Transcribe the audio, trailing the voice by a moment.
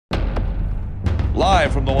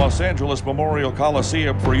Live from the Los Angeles Memorial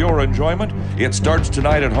Coliseum for your enjoyment, it starts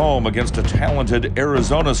tonight at home against a talented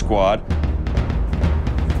Arizona squad.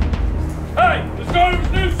 Hey, the start of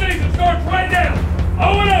this new season starts right now.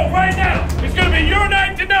 0-0 right now. It's going to be your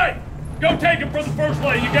night tonight. Go take him for the first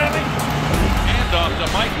lay. You got me? Handoff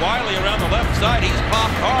to Mike Wiley around the left side. He's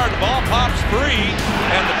popped hard. The ball pops free,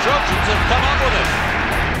 and the Trojans have come up with it.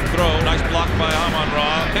 Throw, nice block by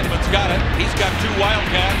Amon-Ra. Pittman's got it. He's got two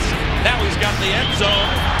Wildcats. Now he's got the end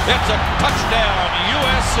zone. It's a touchdown,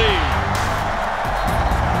 USC.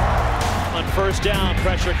 On first down,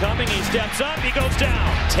 pressure coming. He steps up. He goes down.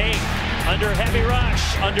 Tate under heavy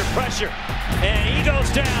rush, under pressure, and he goes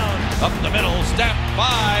down. Up the middle, step 5,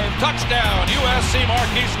 touchdown, USC.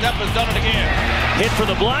 Marquis Step has done it again. Hit for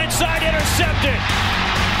the blind side, intercepted.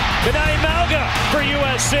 Benai Malga for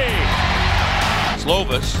USC.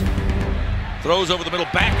 Slovis throws over the middle,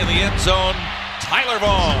 back in the end zone. Tyler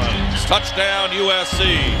Vaughn, touchdown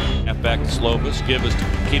USC. Half back to Slovis, give us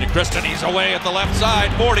to Keenan Kristen. He's away at the left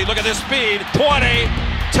side. 40, look at this speed. 20,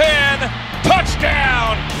 10,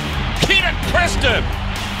 touchdown. Keenan Kristen.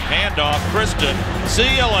 Handoff, Kristen.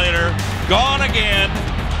 See you later. Gone again.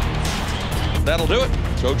 That'll do it.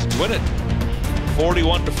 Trojans win it.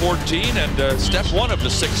 41-14, and step 1 of the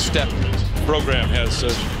 6-step program has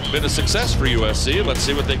been a success for USC. Let's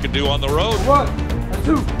see what they can do on the road. 1,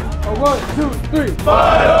 2, 1, 2, 3.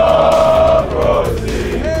 Fight on,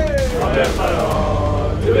 Rosie! Hey. On their fight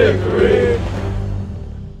on to victory!